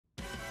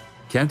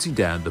Counting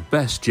down the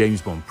best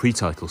James Bond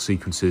pre-title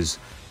sequences,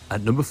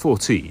 at number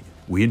 14,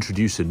 we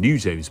introduce a new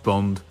James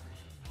Bond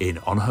in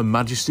On Her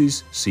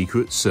Majesty's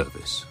Secret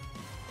Service.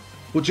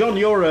 Well, John,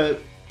 you're a...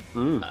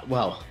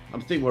 well, I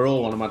think we're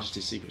all On Her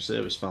Majesty's Secret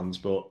Service fans,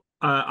 but...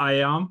 I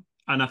am,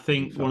 and I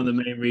think one of the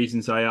main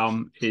reasons I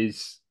am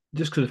is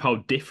just because of how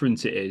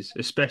different it is,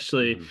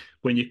 especially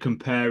when you're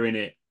comparing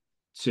it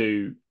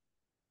to,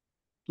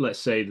 let's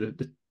say,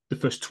 the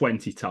first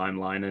 20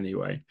 timeline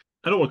anyway.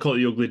 I don't want to call it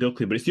the ugly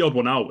duckling, but it's the odd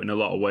one out in a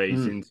lot of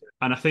ways. And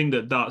I think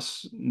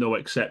that's no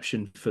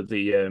exception for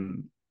the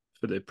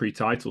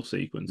pre-title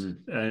sequence.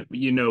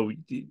 You know,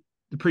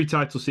 the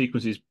pre-title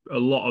sequences, a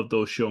lot of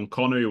those Sean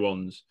Connery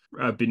ones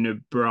have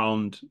been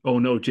around, oh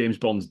no, James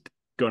Bond's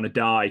going to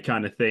die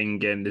kind of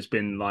thing. And there's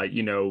been like,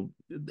 you know,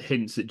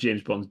 hints that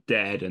James Bond's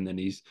dead and then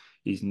he's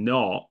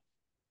not.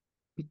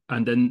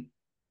 And then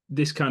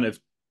this kind of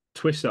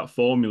twists that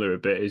formula a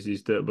bit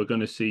is that we're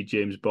going to see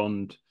James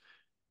Bond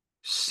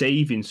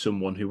saving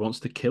someone who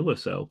wants to kill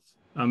herself.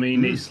 I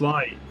mean, it's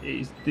like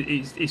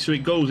it's so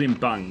it goes in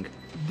bang.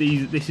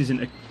 This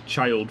isn't a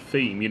child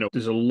theme, you know.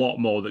 There's a lot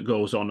more that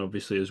goes on,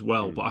 obviously, as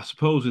well. But I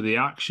suppose with the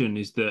action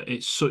is that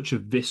it's such a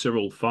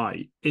visceral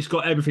fight. It's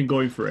got everything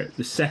going for it.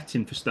 The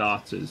setting, for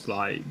starters,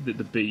 like the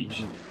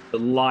beach, the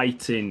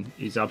lighting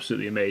is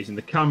absolutely amazing.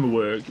 The camera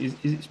work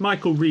it's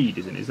Michael Reed,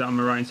 isn't it? Is that am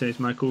I right in saying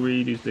it's Michael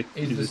Reed? He's the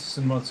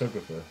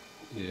cinematographer.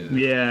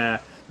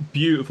 Yeah,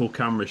 beautiful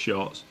camera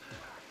shots.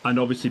 And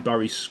obviously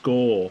Barry's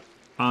score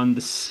and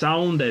the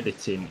sound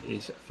editing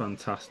is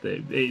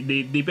fantastic.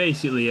 They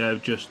basically are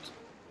just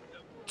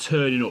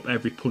turning up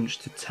every punch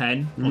to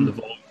 10 on the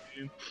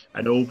volume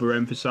and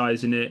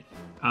overemphasizing it,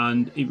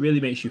 and it really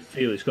makes you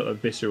feel. It's got a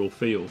visceral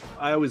feel.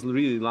 I always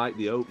really liked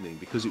the opening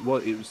because it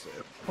was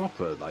a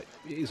proper, like,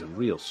 it is a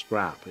real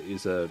scrap. It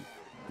is a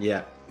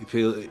you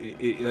feel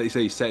like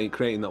you say,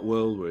 creating that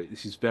world where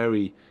this is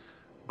very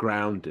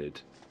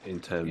grounded. In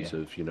terms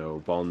of, you know,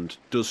 Bond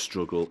does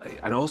struggle,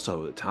 and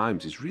also at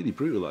times is really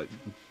brutal, like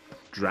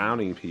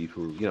drowning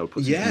people, you know,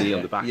 puts his knee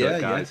on the back of that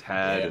guy's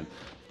head.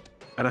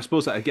 And I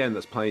suppose that, again,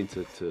 that's playing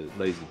to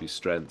Lazenby's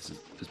strengths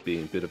as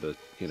being a bit of a,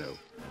 you know,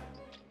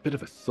 bit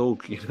of a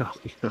thug, you know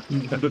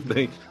kind of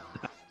thing.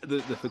 The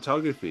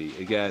photography,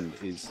 again,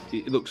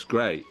 it looks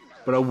great,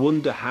 but I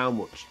wonder how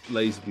much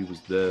Lazenby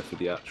was there for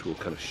the actual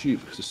kind of shoot,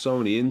 because there's so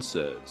many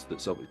inserts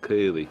that's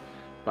clearly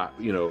back,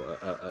 you know,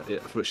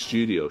 for a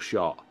studio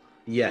shot.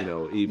 You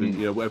know, even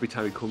you know, every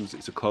time he comes,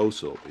 it's a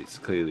close-up. It's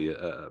clearly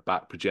a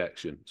back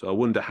projection. So I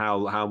wonder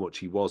how much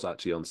he was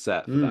actually on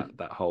set for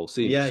that whole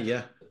scene.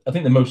 I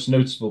think the most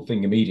noticeable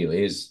thing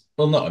immediately is,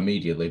 well, not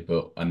immediately,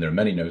 and there are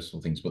many noticeable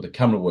things, but the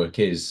camera work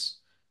is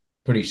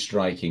pretty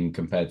striking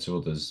compared to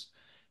others.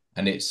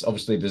 And it's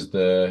obviously there's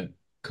the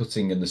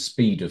cutting and the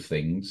speed of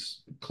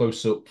things,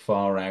 close up,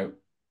 far out,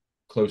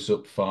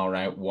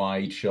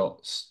 wide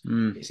shots.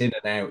 It's in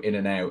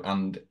and out,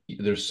 and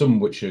there's some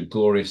which are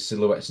glorious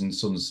silhouettes in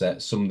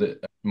sunset, some that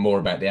are more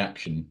about the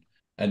action,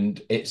 and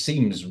it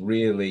seems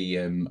really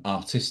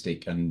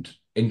artistic and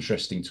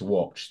interesting to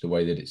watch the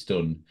way that it's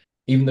done.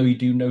 Even though you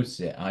do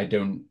notice it, I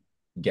don't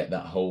get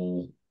that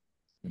whole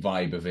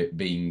vibe of it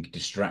being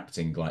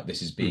distracting, like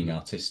this is being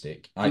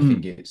artistic. I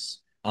think it's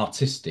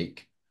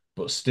artistic,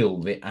 but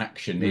still the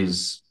action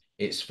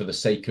it's for the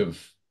sake of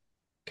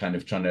kind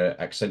of trying to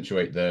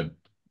accentuate the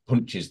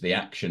punches, the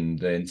action,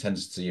 the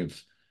intensity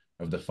of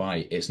the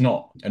fight. It's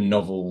not a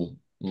novel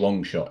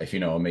long shot, if you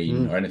know what I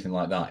mean, or anything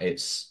like that.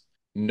 It's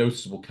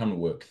noticeable camera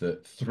work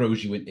that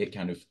throws you in. It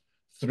kind of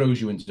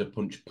throws you into a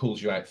punch,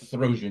 pulls you out,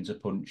 throws you into a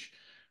punch,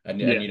 and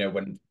you know,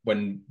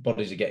 when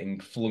bodies are getting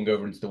flung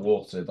over into the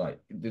water, like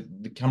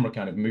the camera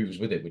kind of moves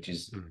with it, which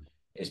is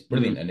it's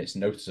brilliant and it's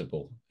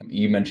noticeable.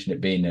 You mentioned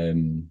it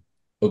being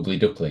ugly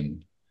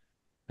duckling.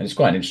 And it's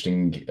quite an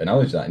interesting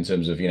analogy, that, in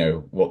terms of, you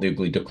know, what the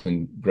ugly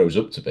duckling grows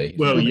up to be.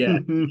 Well, yeah.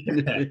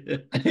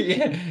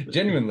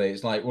 Genuinely,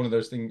 it's like one of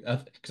those things,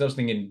 because I was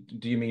thinking,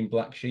 do you mean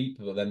black sheep?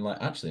 But then,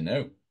 like, actually,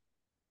 no.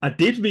 I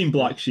did mean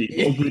black sheep.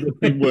 Ugly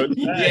duckling worked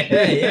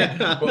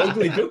But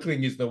ugly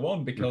duckling is the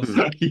one, because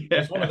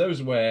it's one of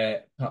those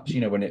where, perhaps,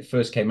 you know, when it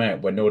first came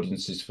out, when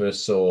audiences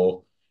first saw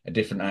a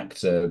different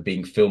actor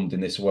being filmed in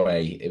this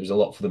way, it was a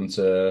lot for them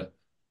to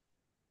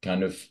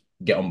kind of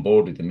get on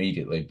board with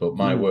immediately. But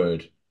my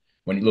word,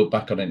 when you look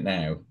back on it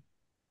now,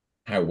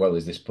 how well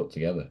is this put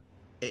together?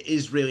 It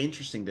is really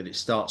interesting that it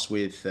starts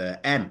with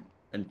M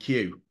and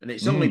Q, and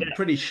it's only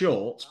pretty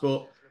short,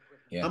 but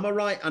am I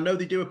right? I know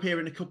they do appear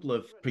in a couple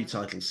of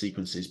pre-title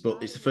sequences,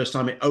 but it's the first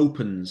time it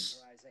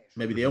opens,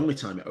 maybe the only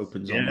time it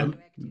opens on them,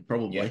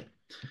 probably.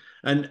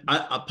 And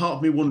part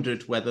of me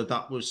wondered whether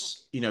that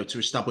was, you know, to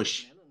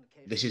establish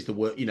this is the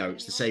world, you know,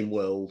 it's the same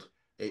world.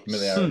 It's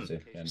familiarity.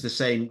 It's the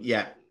same,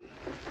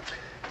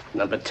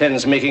 Number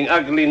 10's making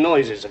ugly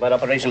noises about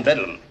Operation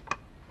Bedlam.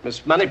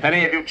 Miss Moneypenny,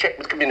 have you checked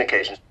with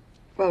communications?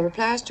 Well,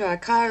 replies to our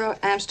Cairo,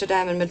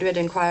 Amsterdam, and Madrid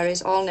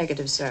inquiries, all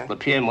negative, sir. The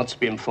PM wants to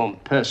be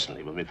informed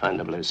personally when we find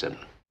 007.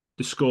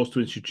 The scores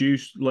to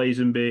introduce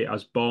Lazenby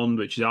as Bond,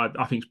 which is,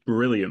 I think, is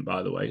brilliant,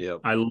 by the way.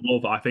 I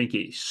love it. I think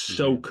it's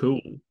so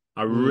cool.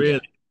 I really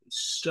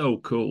so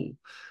cool.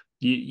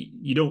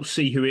 You don't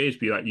see who it is,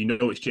 but like you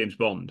know it's James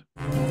Bond.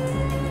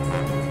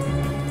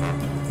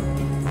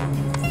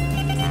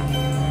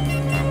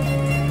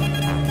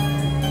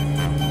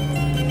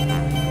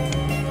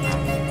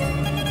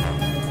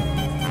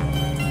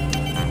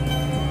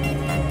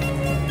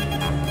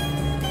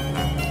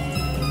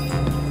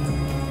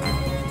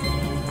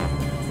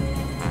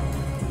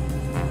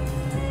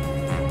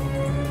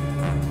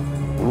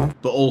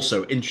 But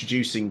also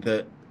introducing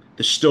the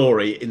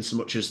story in so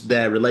much as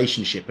their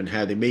relationship and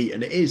how they meet.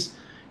 And it is,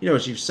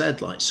 as you've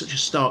said, like such a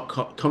stark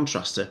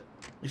contrast to, if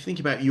you think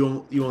about You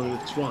Only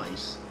Live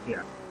Twice.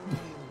 Yeah.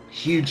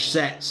 Huge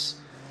sets,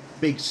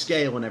 big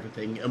scale and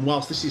everything. And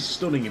whilst this is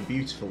stunning and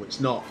beautiful, it's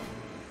not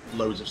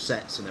loads of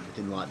sets and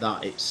everything like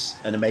that. It's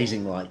an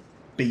amazing like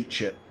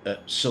beach at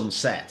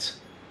sunset.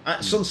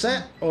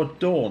 Sunset or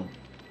dawn?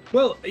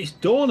 Well, it's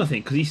dawn, I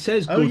think, because he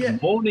says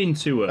good morning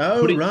to her.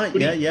 Oh, right,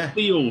 yeah.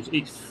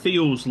 It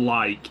feels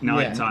like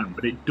nighttime,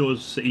 but he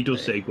does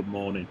say good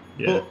morning.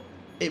 Yeah. But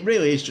it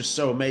really is just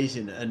so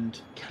amazing. And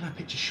can I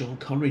picture Sean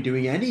Connery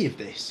doing any of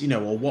this?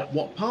 Or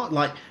what part?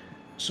 Like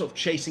sort of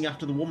chasing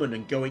after the woman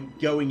and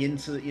going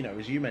into,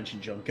 as you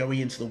mentioned, John, going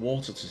into the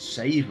water to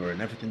save her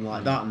and everything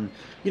like that, and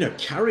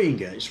carrying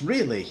her. It's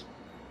really,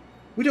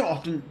 we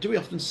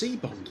often see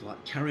Bond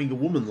like carrying a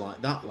woman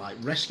like that, like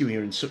rescuing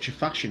her in such a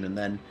fashion, and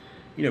then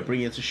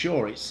bringing her to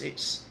shore.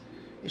 It's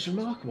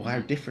remarkable how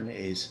different it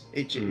is.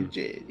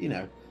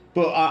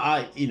 But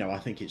I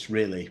think it's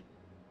really,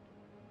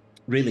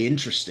 really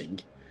interesting,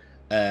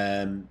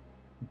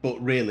 but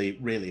really,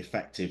 really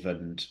effective.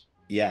 And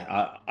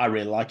yeah, I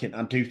really like it.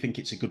 I do think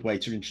it's a good way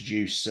to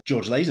introduce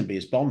George Lazenby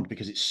as Bond,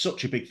 because it's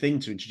such a big thing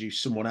to introduce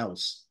someone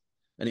else,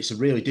 and it's a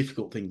really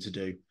difficult thing to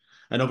do.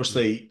 And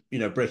obviously,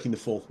 breaking the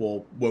fourth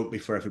wall won't be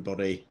for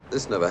everybody.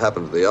 This never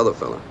happened to the other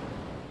fella.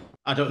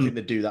 I don't think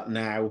they'd do that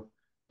now.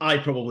 I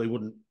probably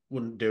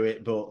wouldn't do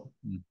it, but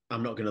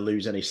I'm not going to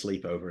lose any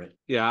sleep over it.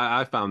 Yeah,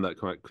 I found that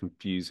quite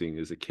confusing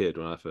as a kid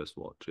when I first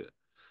watched it.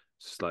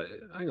 It's just like,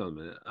 hang on a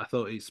minute, I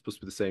thought he's supposed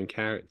to be the same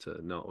character.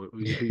 No,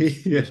 who's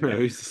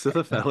this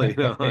other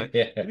fella? Like,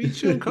 I mean,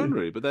 Sean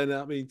Connery, but then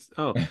that means,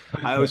 I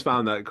always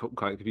found that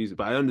quite confusing.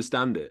 But I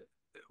understand it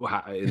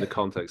in the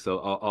context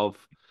of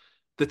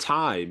the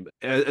time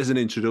as an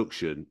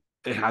introduction.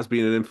 It has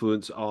been an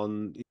influence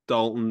on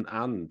Dalton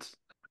and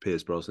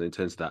Pierce Brosnan in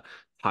terms of that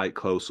tight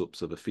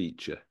close-ups of a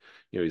feature.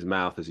 His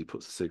mouth as he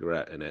puts a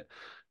cigarette in it,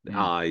 the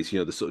eyes,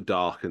 the sort of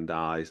darkened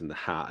eyes and the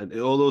hat and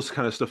all those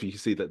kind of stuff. You can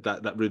see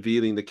that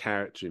revealing the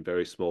character in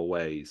very small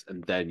ways,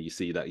 and then you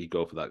see that you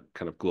go for that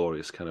kind of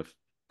glorious kind of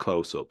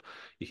close-up.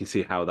 You can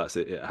see how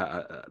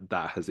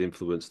that has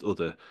influenced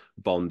other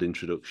Bond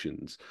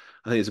introductions.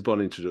 I think as a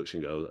Bond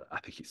introduction goes, I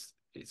think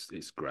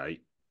it's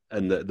great.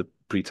 And the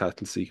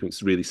pre-title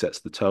sequence really sets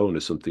the tone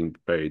as something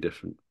very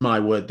different. My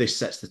word, this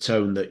sets the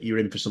tone that you're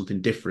in for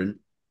something different.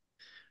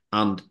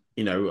 And,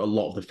 a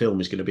lot of the film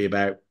is going to be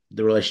about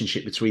the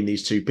relationship between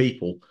these two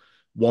people.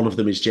 One of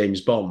them is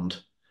James Bond,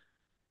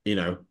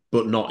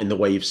 but not in the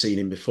way you've seen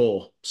him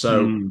before.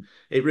 So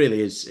it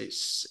really is,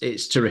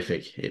 it's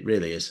terrific. It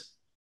really is.